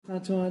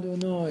Ato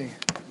Adonai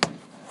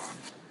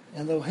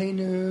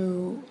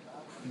Eloheinu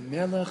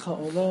Melech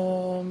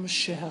HaOlam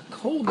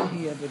Shehakol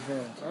Nehiyeh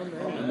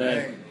B'Dvarach.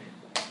 Amen.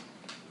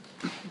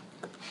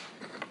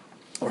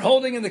 We're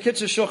holding in the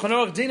Kitzur Shulchan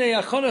Aruch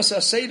Dinei Achonos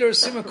HaSeder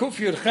Siman Kuf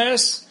Yud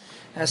Ches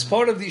as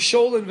part of the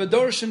Shol and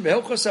V'Dorshin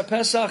Be'Hilchos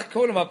HaPesach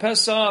Kodem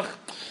HaPesach.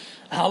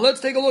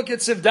 Let's take a look at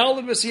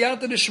Sivdalad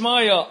B'Siyata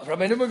D'Shmaya.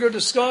 Rabbi Newberger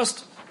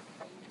discussed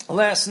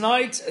last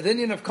night the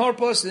Indian of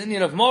Karpos, the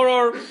Indian of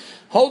Morar.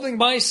 Holding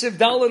by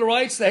Sivdalad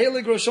writes, the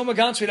Heilig Rosh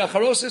Hashanah the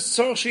Charosis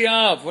Tzorch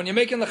Shiav. When you're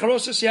making the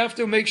Charosis, you have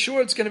to make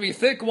sure it's going to be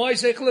thick. Why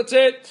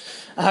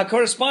Zeichelatit?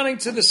 Corresponding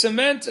to the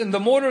cement and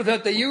the mortar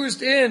that they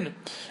used in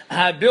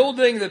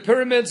building the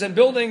pyramids and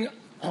building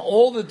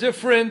all the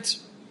different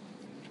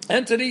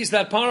entities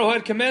that Paro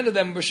had commanded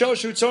them.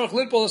 B'shoshu tzorch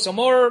litpol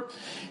asamor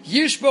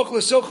yishboch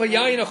l'socha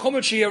yayin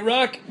achomot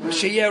sheyerach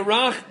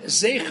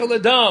zeichel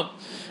adam.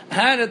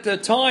 And at the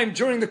time,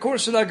 during the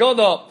course of the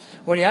Haggadah,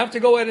 when you have to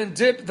go ahead and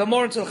dip the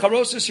mar into the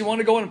charosis, you want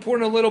to go ahead and pour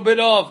in a little bit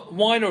of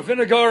wine or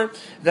vinegar,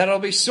 that'll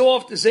be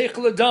soft,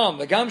 zeichel adam.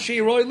 The gam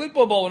sheiroi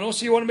litbobo, and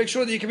also you want to make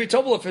sure that you can be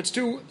tobel if it's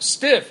too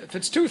stiff. If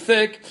it's too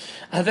thick,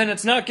 then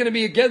it's not going to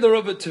be a gather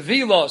of a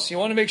tevilos. You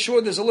want to make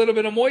sure there's a little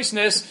bit of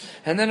moistness,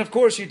 and then of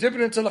course you dip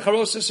it into the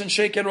charosis and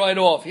shake it right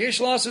off. Yesh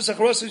lasus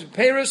charosis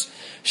Paris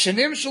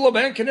shenim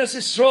shaloben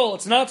knesses Yisrael.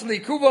 It's not the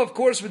kuva, of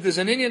course, but there's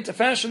an Indian to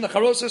fashion the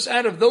charosis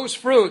out of those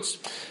fruits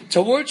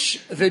to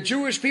which the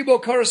Jewish people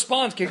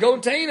correspond. Can go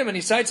to him, and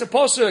he cites a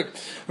pasuk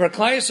where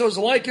Klal Yisrael is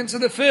likened to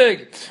the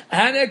fig,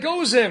 and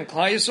egozim.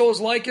 Klal Yisrael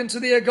is likened to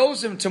the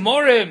egozim,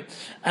 tamarim,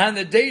 and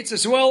the dates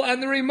as well,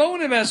 and the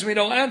rimonim, as we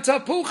know, and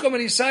tapuchim,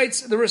 and he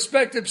cites the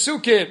respective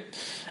psukim.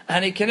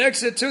 And he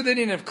connects it to the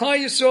name of Klal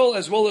Yisrael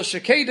as well as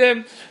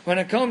shekedim when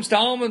it comes to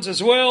almonds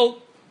as well.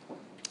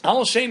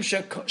 Al Shem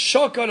Shokar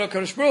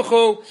HaKadosh Baruch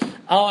Hu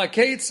Al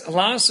HaKates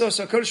Lasos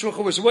HaKadosh Baruch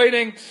Hu was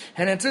waiting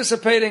and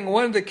anticipating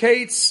when the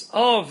kates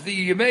of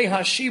the Yemei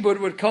HaShibud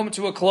would come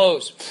to a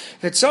close.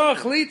 V'tzarach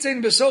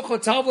litin b'socho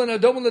tavlin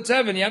adom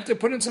l'teven. You have to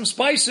put in some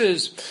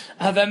spices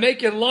that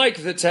make it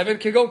like the teven.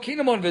 Kigo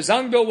kinamon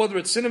v'zangbil, whether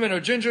it's cinnamon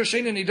or ginger,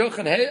 shein and nidoch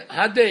and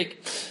hadek.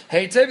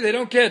 Hey tev, they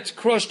don't get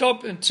crushed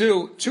up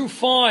into too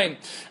fine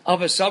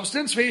of a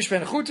substance. V'yish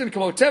ben chutin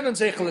kamo teven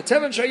zeichel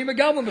l'teven shayim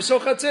egamlim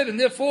b'sochatzid. And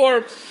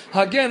therefore,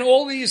 again,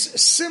 all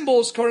these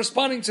symbols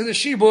corresponding to the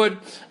shibud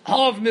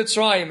of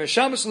Mitzrayim.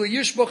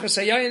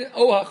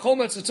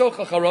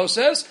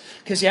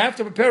 Because you have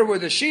to prepare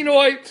with the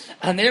shinoi,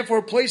 and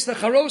therefore place the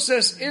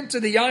charoses into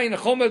the yayin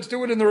chometz.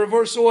 Do it in the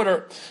reverse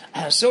order.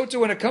 So too,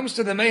 when it comes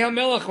to the meha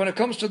melech, when it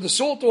comes to the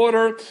salt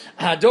order,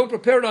 don't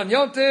prepare it on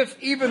Yontif,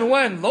 even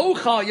when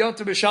locha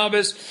Yontif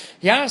b'Shabbos.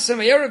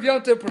 Yasem erev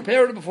Yontif,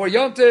 prepare it before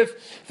Yontif.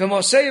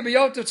 V'mosei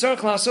b'Yontif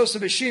tzarich la'asos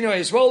b'shinoi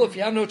as well. If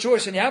you have no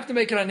choice and you have to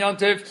make it on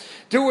Yontif,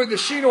 do it with the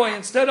shinoi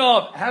instead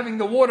of having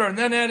the water and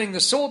then adding the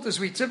salt as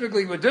we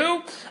typically would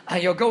do.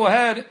 And you'll go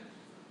ahead,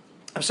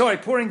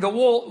 pouring the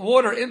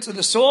water into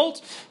the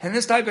salt. In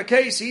this type of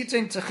case,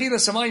 eating techila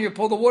samayim, you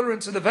pour the water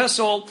into the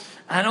vessel,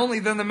 and only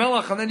then the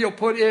melech, and then you'll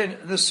put in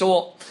the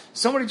salt.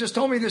 Somebody just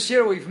told me this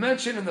year, we've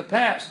mentioned in the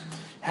past,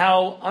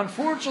 how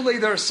unfortunately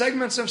there are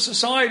segments of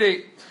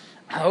society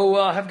who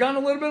have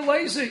gotten a little bit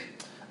lazy.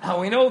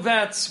 We know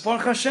that,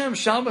 Baruch Hashem,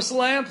 Shabbos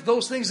lamp,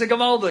 those things are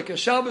gavaldik, a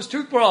Shabbos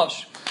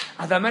toothbrush.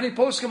 And that many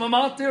poskim are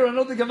out there,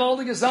 another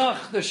gavaldik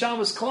gezach, the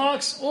Shabbos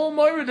clocks, all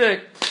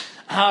moiridik.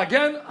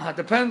 Again,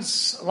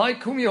 depends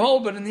like whom you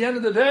hold, but in the end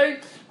of the day,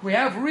 we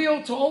have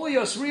real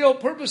tolios, real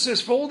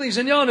purposes for all these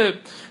inyanib.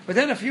 But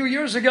then a few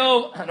years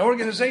ago, an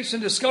organization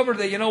discovered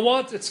that, you know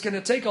what, it's going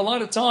to take a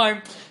lot of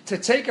time to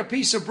take a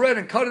piece of bread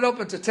and cut it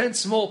up into 10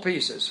 small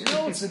pieces. You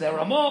know, it's the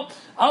Ramah,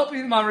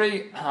 Alpi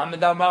Mari,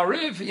 Hamidar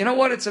Mariv. You know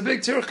what, it's a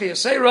big Tirchi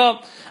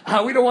Asera.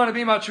 We don't want to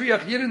be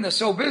Matriach Yidin, they're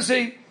so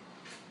busy.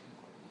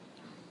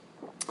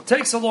 It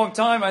takes a long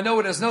time. I know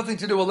it has nothing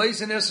to do with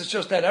laziness. It's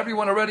just that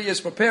everyone already is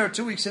prepared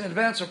 2 weeks in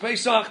advance for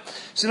Pesach,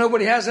 so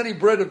nobody has any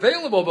bread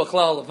available.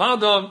 B'chlal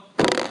Levada,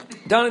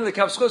 down in the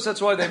Kavschus, that's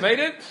why they made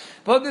it.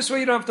 But this way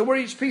you don't have to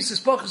worry. Each piece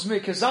is pachas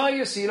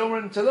mikazayah, so you don't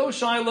run into those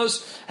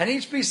shilas, and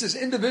each piece is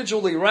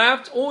individually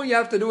wrapped. All you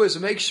have to do is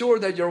make sure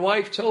that your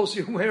wife tells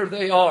you where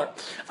they are.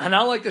 And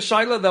I like the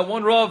shilah that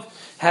one Rav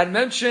had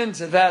mentioned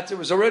that it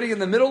was already in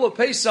the middle of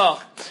Pesach.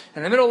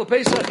 In the middle of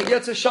Pesach, he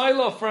gets a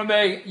shilah from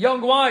a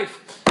young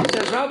wife. He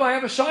says, Rabbi, I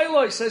have a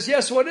shilah. He says,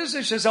 yes, what is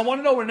it? She says, I want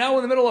to know, we're now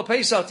in the middle of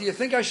Pesach. Do you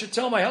think I should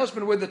tell my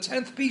husband where the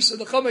 10th piece of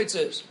the chametz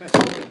is?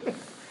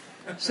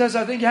 Says,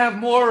 I think you have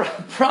more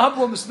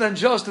problems than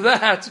just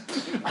that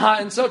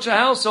in such a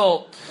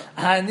household.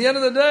 In the end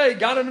of the day,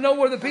 got to know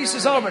where the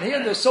pieces are. But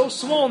here they're so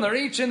small and they're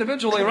each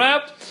individually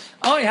wrapped.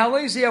 Oh, how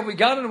lazy have we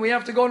gotten? We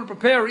have to go and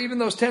prepare even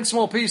those 10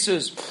 small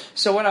pieces.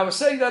 So when I was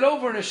saying that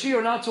over in a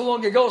shiur not too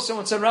long ago,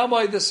 someone said,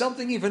 Rabbi, there's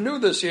something even new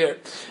this year.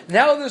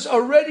 Now there's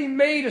already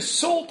made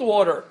salt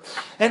water.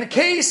 In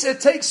case it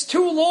takes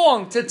too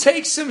long to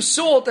take some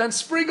salt and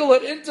sprinkle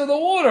it into the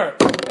water.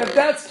 If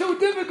that's too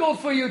difficult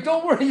for you,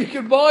 don't worry, you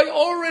can buy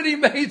already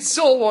made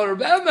salt water.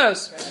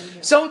 MS.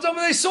 Someone told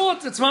me they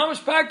salt. It's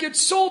mamash packaged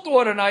salt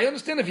water. Now I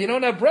understand if you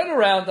don't have bread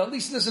around, at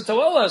least this is to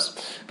us.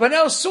 But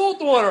now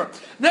salt water.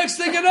 Next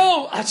thing you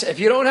know, if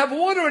you don't have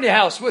water in your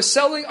house, we're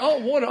selling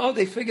water. Oh,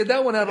 they figured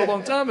that one out a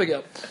long time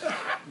ago.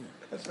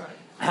 That's right.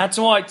 That's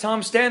why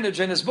Tom Standage,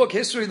 in his book,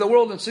 History of the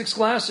World in 6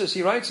 Classes,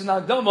 he writes in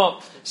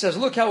Agdama, says,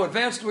 look how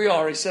advanced we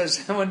are. He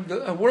says, when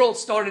the world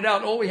started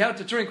out, all we had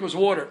to drink was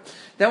water.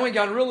 Then we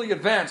got really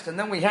advanced, and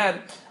then we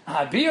had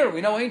beer.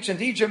 We know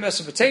ancient Egypt,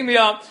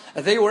 Mesopotamia,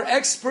 they were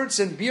experts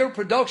in beer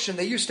production.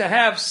 They used to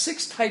have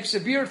 6 types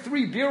of beer,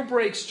 3 beer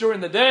breaks during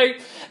the day.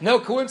 No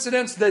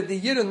coincidence that the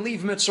Yidden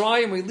leave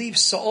Mitzrayim, we leave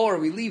Sa'or,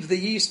 we leave the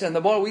yeast and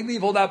the bar, we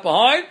leave all that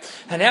behind.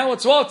 And now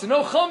it's what?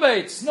 No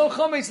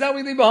chametz that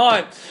we leave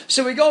behind.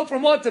 So we go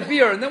from what to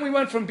beer, and then we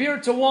went from beer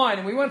to wine,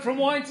 and we went from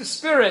wine to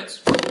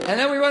spirits, and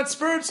then we went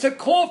spirits to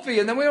coffee,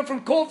 and then we went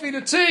from coffee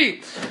to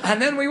tea,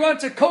 and then we went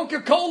to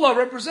Coca-Cola,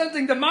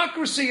 representing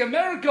democracy,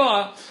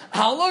 America.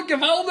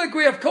 Look,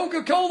 we have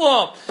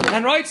Coca-Cola.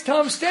 And writes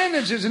Tom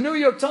Standage, is a New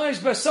York Times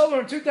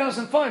bestseller in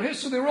 2005,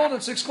 History of the World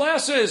in 6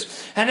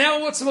 Classes. And now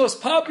what's the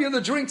most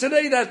popular drink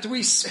today that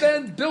we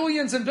spend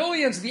billions and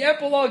billions? The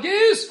epilogue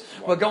is,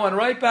 we're going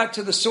right back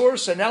to the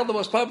source, and now the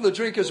most popular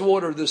drink is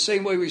water, the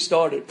same way we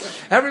started.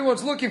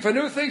 Everyone's looking for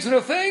new things, and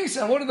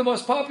what are the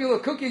most popular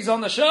cookies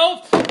on the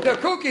shelf? They're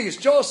cookies,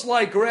 just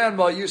like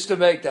Grandma used to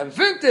make them.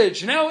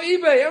 Vintage, now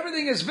eBay,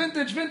 everything is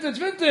vintage.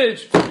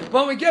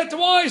 When we get to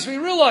wise, we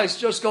realize,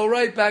 just go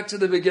right back to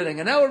the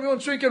beginning. And now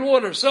everyone's drinking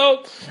water.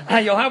 So,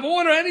 you'll have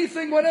water,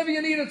 anything, whatever you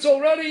need, it's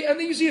all ready. And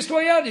the easiest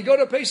way out, you go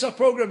to a Pesach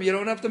program, you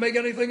don't have to make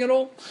anything at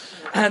all.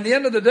 And at the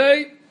end of the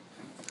day,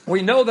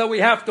 we know that we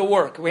have to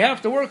work. We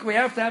have to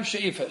have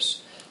she'ifas.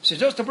 So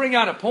just to bring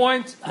out a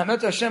point,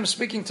 Hamet Hashem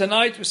speaking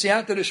tonight, we see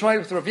Siyata D'Shmai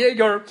with Rav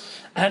Yeager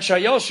and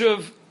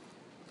Shayoshev.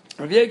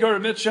 Rav Yeager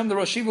and Hashem, the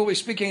Rosh Yeshiva, will be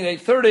speaking at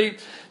 8:30.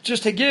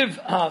 Just to give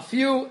a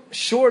few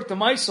short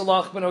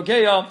Maisalach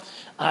Benogeya,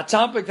 a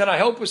topic that I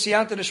hope with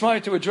Siyata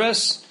D'Shmai to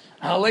address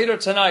later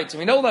tonight.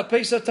 We know that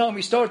Pesach time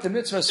we start the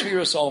mitzvah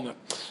Sfiras Omer.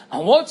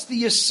 And what's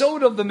the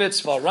yesod of the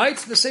mitzvah?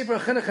 Writes the Sefer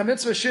Chinuch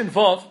HaMitzvah Shin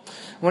Vav,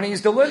 when he's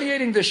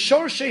delineating the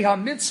Shorshei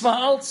HaMitzvah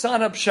Al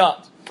Tzad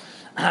HaPshat.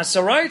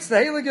 So writes the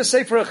Heilige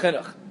Sefer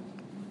Chinuch.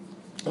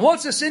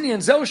 What's this Indian?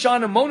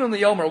 Zoshan and Monon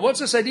the Omer.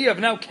 What's this idea of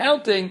now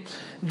counting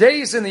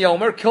days in the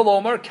Omer? Kil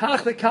Omer,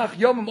 Kach Lekach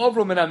Yomim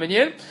Ovru Min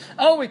HaMinyan.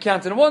 Oh, we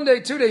counted 1 day,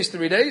 2 days,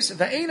 3 days.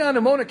 Ve'enan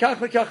Amona Kach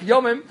Lekach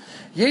Yomim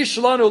Yesh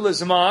Lanu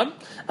Lizman.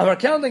 And we're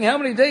counting how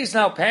many days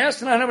now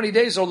passed, not how many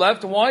days are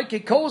left. Why?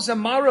 Kikol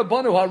Zamara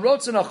Banu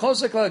Harotzen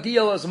Achosek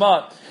Lagiyah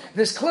Lizman.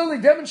 This clearly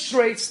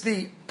demonstrates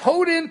the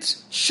potent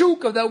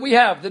shukah that we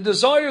have, the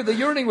desire, the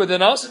yearning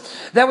within us,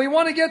 that we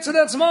want to get to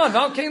that zman.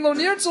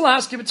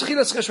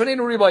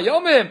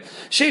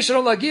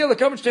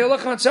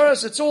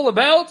 It's all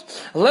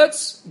about,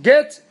 let's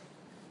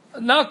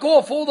knock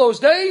off all those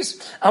days,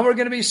 and we're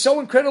going to be so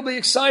incredibly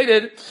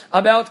excited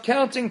about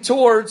counting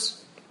towards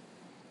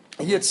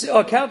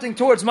Matan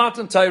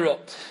Torah.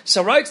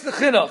 So writes the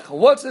Chinuch,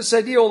 what's this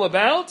idea all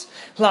about?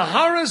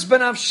 Laharas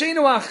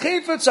benavshenu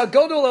hachefetz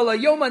hagodol el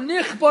hayom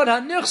hanichbad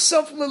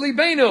hanichsaf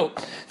lelibenu.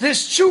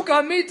 This chuk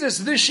amitis,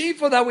 this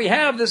shifa that we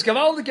have, this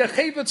gavaldik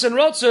hachefetz and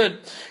rotzed,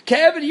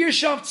 ke'eved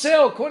yishav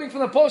tzel, quoting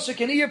from the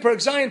Posuk in Iyah Perek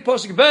Zayin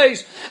Posuk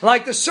Beis,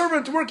 like the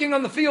servant working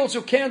on the fields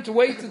who can't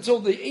wait until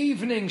the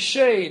evening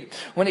shade,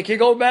 when he can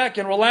go back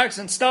and relax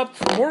and stop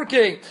from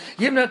working.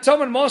 Yimna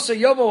taman mosa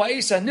yovo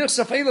ha'isa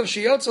nichsaf elav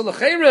sheyotza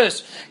lecheres.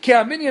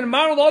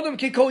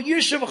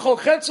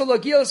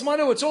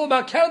 It's all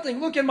about counting.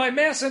 Look at my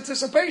mass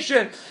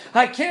anticipation.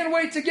 I can't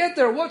wait to get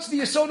there. What's the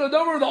Yesod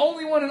HaDover? The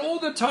only one in all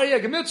the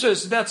Taryag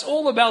mitzvahs. That's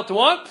all about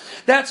what?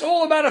 That's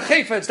all about a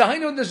chayfetz.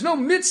 There's no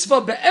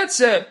mitzvah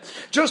be'etzem.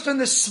 Just in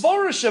the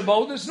Svara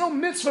Shabbat, there's no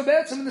mitzvah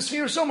be'etzem in the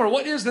Sphere Somer.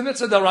 What is the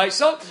mitzvah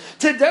daraisa?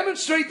 To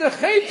demonstrate the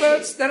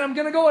chayfetz that I'm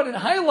going to go ahead and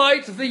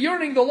highlight the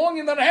yearning, the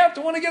longing that I have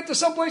to want to get to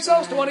someplace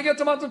else, to want to get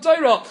to Matan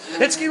Torah.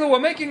 It's we're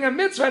making a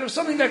mitzvah out of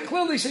something that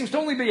clearly seems to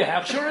only be a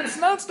hefsher. It's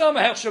not stam a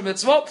hefsher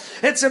mitzvah.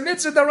 It's a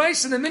mitzvah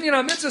daraisa in the minyan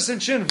ha-mitzvahs in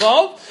Shin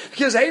Vav,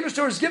 because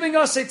Eibishter is giving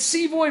us a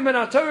tzivoy min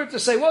ha-Torah to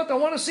say, what? I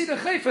want to see the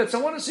chayfetz. I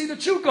want to see the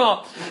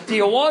chukah. Do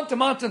you want the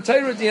Matan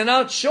Torah? Do you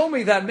not? Show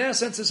me that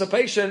mass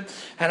anticipation,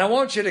 and I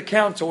want you to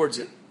count towards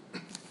it.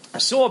 I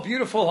saw a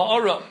beautiful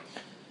ha'ara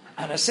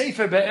and a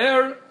sefer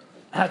be'er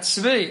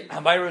HaTzvi,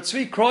 and by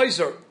Tzvi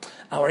Kreuzer,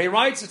 Where he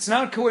writes, it's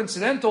not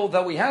coincidental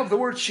that we have the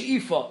word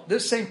she'ifa.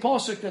 This same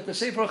pasuk that the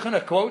Sefer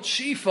HaChinuch quotes,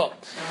 she'ifa,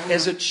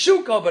 is a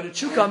tshuka, but a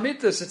tshuka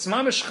mitzvah. It's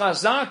mamish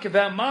chazak,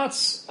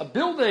 v'amatz, a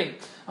building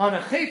on a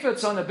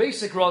chayfetz, on a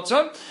basic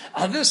ratzon.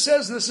 And this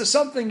says this is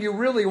something you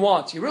really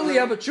want. You really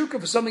have a tshuka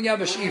for something, you have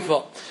a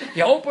she'ifa.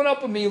 You open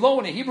up a Milo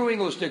in a Hebrew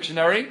English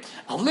dictionary.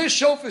 A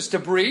lishof is to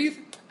breathe,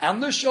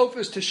 and lishof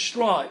is to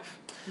strive.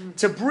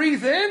 To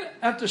breathe in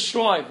and to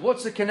strive.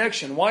 What's the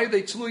connection? Why are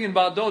they tluyin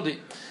ba'adodi?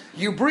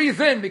 You breathe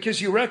in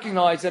because you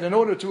recognize that in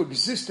order to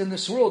exist in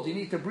this world, you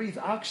need to breathe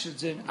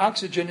oxygen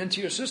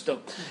into your system.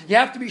 You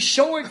have to be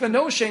showing the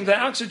notion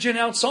that oxygen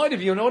outside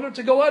of you in order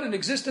to go out and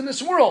exist in this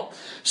world.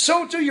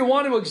 So too, you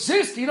want to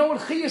exist. You know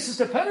what chiyas is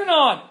dependent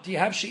on? Do you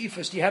have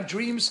she'ifas? Do you have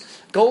dreams,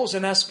 goals,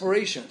 and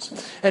aspirations?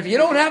 If you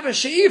don't have a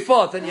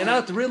she'ifah, then you're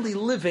not really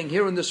living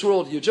here in this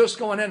world. You're just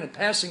going in and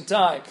passing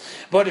time.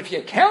 But if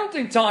you're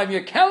counting time,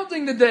 you're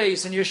counting the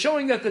days, and you're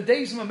showing that the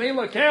days of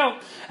Mamela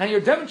count, and you're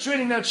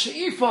demonstrating that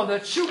she'ifah,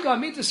 that shuk,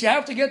 you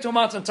have to get to a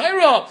Matan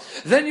Torah.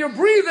 Then you're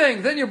breathing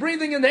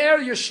in the air,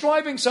 you're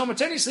striving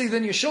simultaneously,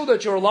 then you show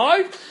that you're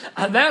alive,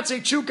 and that's a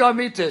chukah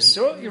mitzvah.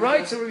 So, you're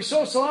right, so Rabbi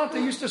Yisrael Salanta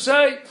used to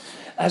say,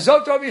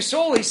 Azot Rabbi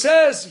Yisrael, he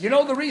says, you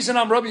know the reason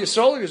I'm Rabbi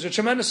Yisrael? He was a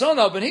tremendous son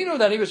of, but he knew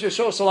that he was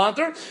Yisrael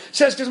Salanter. He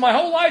says, because my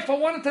whole life I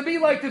wanted to be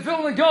like the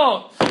Vilna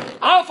Gaon.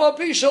 Alpha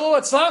Pi Shalo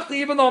Atzlachti,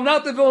 even though I'm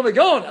not the Vilna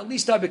Gaon, at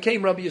least I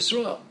became Rabbi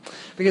Yisrael.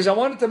 Because I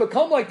wanted to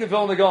become like the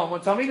Vilna Gaon. When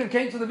Talmidim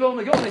came to the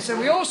Vilna Gaon, they said,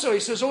 he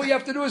says, all you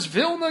have to do is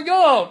Vilna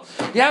Gaon.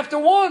 You have to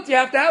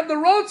have the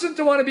Ratzin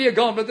to want to be a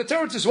Gaon. But the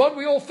Torah is what?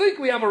 We all think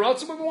we have a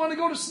Ratzin, but we want to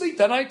go to sleep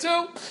that night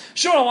too.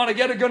 Sure, I want to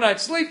get a good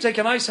night's sleep, take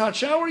a nice hot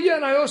shower, yeah,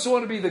 and I also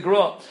want to be the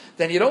Gra.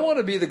 Then you don't want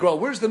to be the Gra.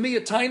 Where's the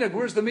Miyat Tainag?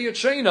 Where's the Miyat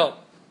Sheina?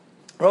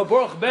 Rav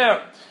Baruch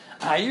Ber,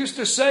 I used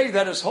to say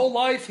that his whole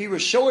life he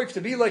was shoif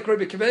to be like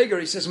Rabbi Kiveger.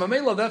 He says,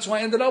 Mamela, that's why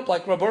I ended up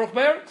like Rav Baruch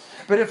Ber.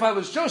 But if I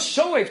was just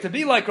shoif to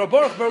be like Rav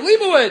Baruch Ber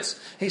Leibowitz,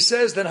 he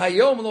says, then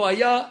hayom lo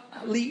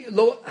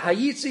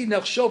hayitzi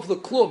nechshov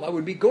l'klum. I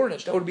would be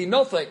garnished. I would be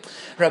nothing.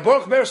 Rav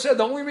Baruch Ber said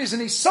the only reason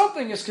he's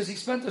something is because he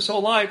spent his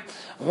whole life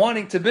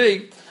wanting to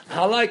be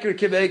like Rabbi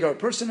Kiveger. A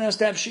person has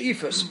to have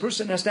she'ifas. A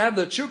person has to have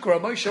the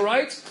chukra. Moshe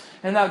writes,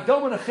 and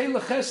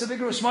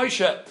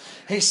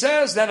he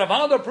says that a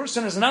other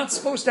person is not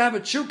supposed to have a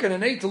chuk, an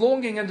innate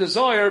longing and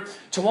desire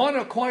to want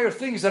to acquire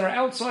things that are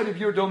outside of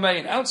your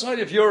domain, outside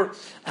of your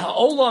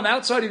olam,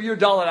 outside of your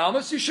dalat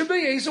almas. You should be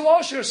Ezu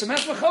Asher,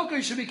 Samech V'chalka,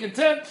 you should be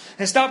content,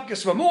 his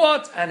tapkas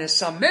v'muat, and his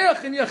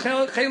samech in your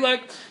chelek.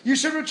 You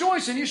should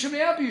rejoice and you should be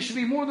happy, you should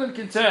be more than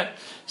content.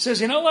 He says,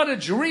 you're not allowed to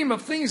dream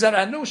of things that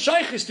are no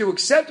shaykhis to,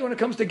 except when it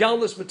comes to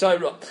Galus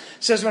B'Torah. He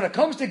says, when it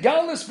comes to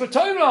Galus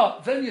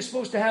B'Torah, then you're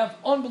supposed to have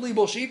unbelievable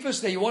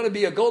shifas, that you want to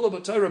be a Gola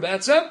B'Torah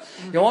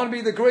B'Etzem, you want to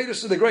be the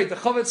greatest of the great. The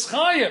Chavetz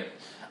Chaim,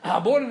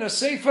 born in a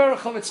Sefer,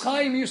 Chavetz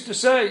Chaim used to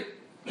say,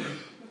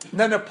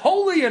 the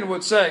Napoleon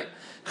would say,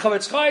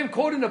 Chavetz Chaim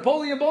quoted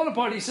Napoleon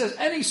Bonaparte, he says,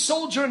 any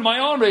soldier in my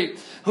army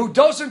who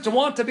doesn't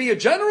want to be a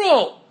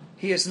general,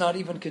 he is not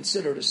even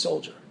considered a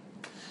soldier.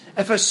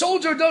 If a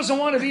soldier doesn't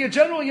want to be a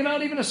general, you're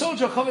not even a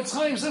soldier. Chavetz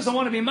Chaim says, I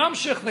want to be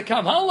mamshech, the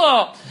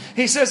kamhala.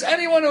 He says,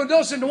 anyone who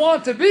doesn't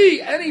want to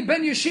be, any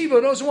ben yeshiva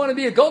who doesn't want to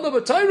be a Golda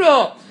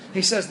B'Torah,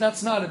 he says,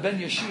 that's not a ben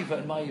yeshiva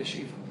in my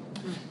yeshiva.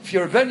 If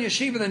you're a ben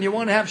yeshiva, then you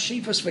want to have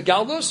shifas for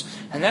galdos,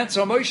 and that's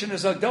our motion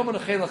is agdom and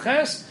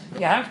chelaches.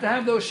 You have to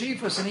have those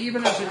shifas, and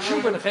even as a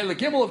tshuva and a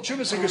chelagimel of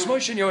tshuvas and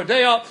gesmotion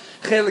yoredeya,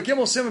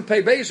 chelagimel simon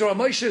pei beis, or a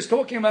Moshe is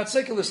talking about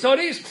secular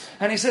studies,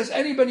 and he says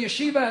any ben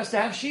yeshiva has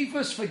to have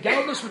shifas for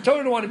galdos for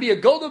Torah to want to be a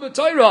golda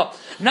b'Torah,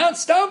 not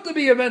stop to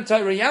be a ben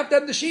Torah. You have to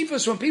have the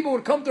shifas when people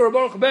would come to Rabbi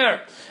Baruch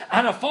Ber,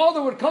 and a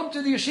father would come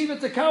to the yeshiva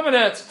to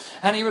Kamenet,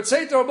 and he would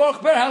say to Rabbi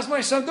Baruch Ber, how's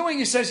my son doing?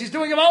 He says he's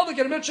doing a maldik,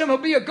 and he'll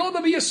be a golda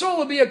b'Yisrael,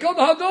 he'll be a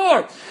golda hador.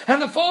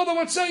 And the father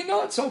would say,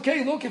 no, it's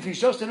okay. Look, if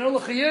he's just an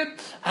Erlach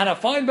and a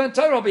fine Ben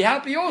Torah, I'll be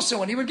happy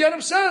also. And he would get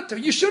upset.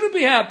 You shouldn't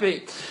be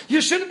happy. You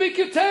shouldn't be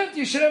content.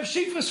 You should have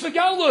shifas for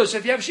galus.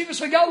 If you have shifas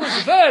for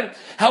galus, bad.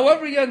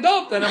 However you end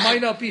up, then it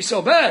might not be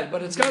so bad.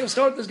 But it's got to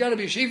start. There's got to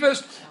be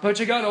shifas. But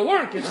you got to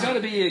work. It's got to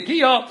be a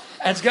kiyah.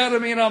 It's got to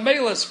be an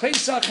amelis.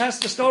 Pesach has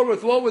to start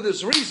with what? With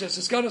his reasons.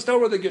 It's got to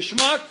start with a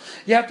geschmack.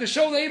 You have to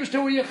show the Eibush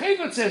to where your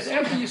chavetz is.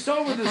 After you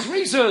start with his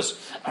reasons.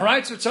 All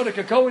right, so Tzaddik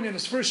HaKohen in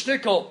his first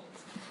shtickle.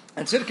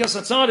 And Tzidkas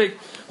HaTzadik,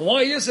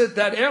 why is it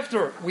that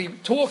after we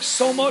talk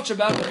so much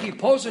about the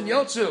Chipozin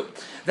Yotzu,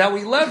 that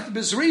we left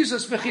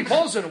Bizrizas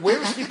B'Chipozin?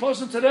 Where's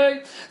Chipozin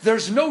today?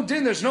 There's no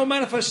din, there's no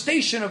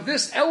manifestation of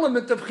this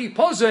element of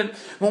Chipozin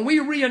when we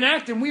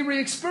reenact and we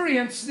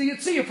re-experience the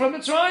Yitziyah from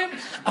Mitzrayim.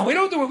 And we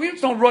don't do it, we don't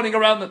start running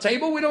around the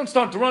table, we don't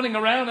start running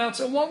around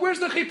outside. Well, where's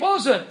the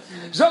Chipozin?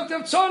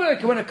 Zoktev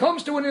Tzadik, when it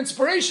comes to an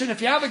inspiration, if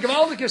you have a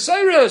Gevaldik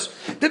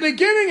Yisairas, the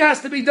beginning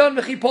has to be done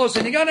with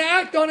Chipozin. You got to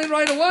act on it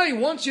right away.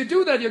 Once you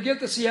do that, you'll get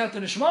the Siyata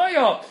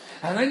Nishmaya.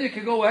 and then you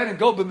can go ahead and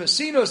go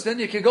b'mesinos, then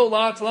you can go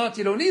lot,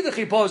 you don't need the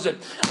chipazit.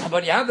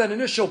 But you have that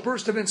initial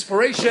burst of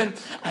inspiration,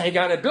 and you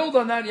got to build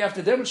on that, you have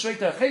to demonstrate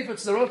the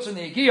chayfetz, the rotz, and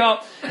the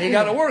yigiyah, you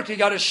got to work, you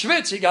got to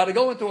schwitz, you got to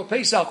go into a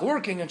Pesach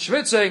working and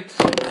schwitzing,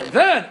 and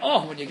then,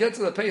 when you get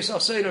to the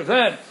Pesach Seder,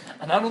 then,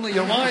 and not only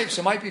your wives,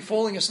 who might be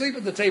falling asleep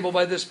at the table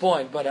by this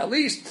point, but at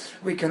least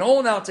we can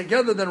all now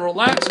together then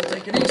relax and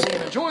take it easy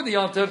and enjoy the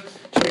Yontif,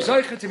 to be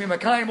zeicher, to be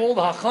makayim all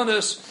the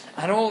hachanas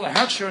and all the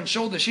haksher and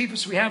show the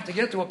sheepus we have to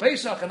get to a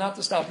Pesach, and not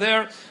to stop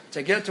there,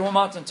 to get to a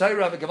Matan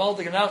Torah, have a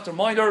Gavaldig and after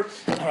reminder,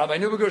 Rabbi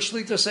Nubager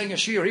Shlita saying a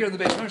shir here in the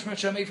base Mishmach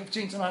Shem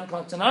 8:15 to 9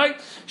 o'clock tonight,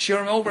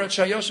 shir over at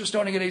Shayoshu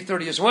starting at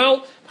 8:30 as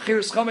well.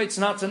 Chiris Chametz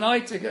not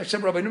tonight,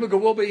 except Rabbi Nubager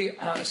will be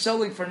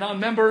selling for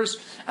non-members,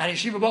 and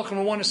Yeshiva Bachman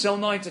will want to sell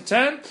 9 to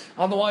 10.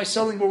 Otherwise,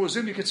 selling will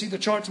resume. You can see the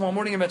chart tomorrow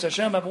morning in Bet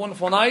Hashem. Have a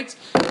wonderful night.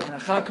 And a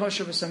Chag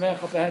Kosher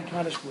v'Sameach up ahead.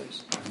 Kaddish,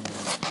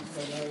 please.